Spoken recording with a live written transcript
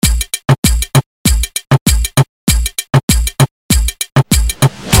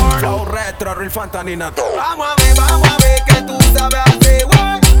Hector, el Fantanina. Vamos a ver que tú sabes hacer,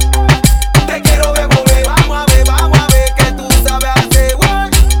 wey. Te quiero ver mover. Vamos a ver que tú sabes hacer, wey.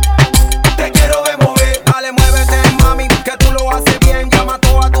 Te quiero ver mover. Dale, muévete, mami, que tú lo haces bien. Llama a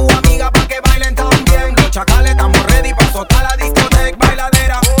todas tus amigas pa' que bailen también. Los chacales estamos ready pa' soltar la discoteca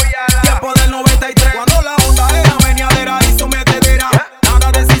bailadera. Tiempo del 93, cuando la onda era meneadera y sometedera.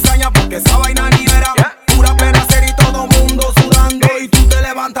 Nada de cizaña porque esa vaina ni era. Pura plena serie y todo mundo sudando. Y tú te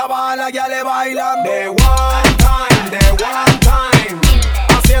levantabas a la ya le bailando. De one time,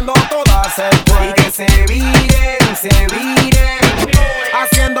 haciendo todas el twerk. Y que se viren,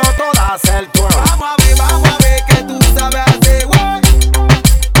 haciendo todas el twerk. Vamos a ver que tú sabes hacer, wey.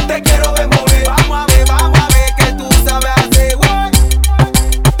 Te quiero ver mover. Vamos a ver que tú sabes hacer, wey.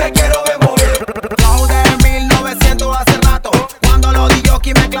 Te quiero ver mover. Flow de 1900 hace rato, cuando los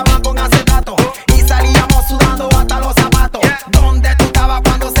DjPatto me clavan con acetato y salíamos sudando hasta los zapatos. ¿Dónde tú estabas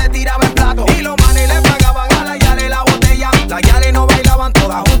cuando se tiraba el plato? Y los manes le pagaban a la yale la botella. Las yales no bailaban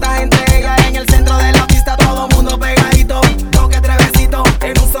todas juntas entre ellas. En el centro de la pista todo mundo pegadito, toque tres besitos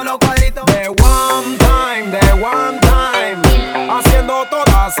en un solo cuadrito. De one time, haciendo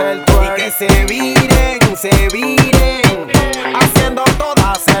todas el twerk. Y que se viren, haciendo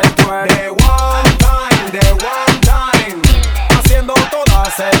todas el twerk. de one time, haciendo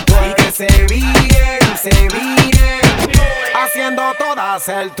todas el y twerk. que se viren, Haciendo todas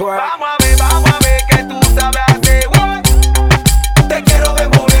el twerk. Vamos a ver que tú sabes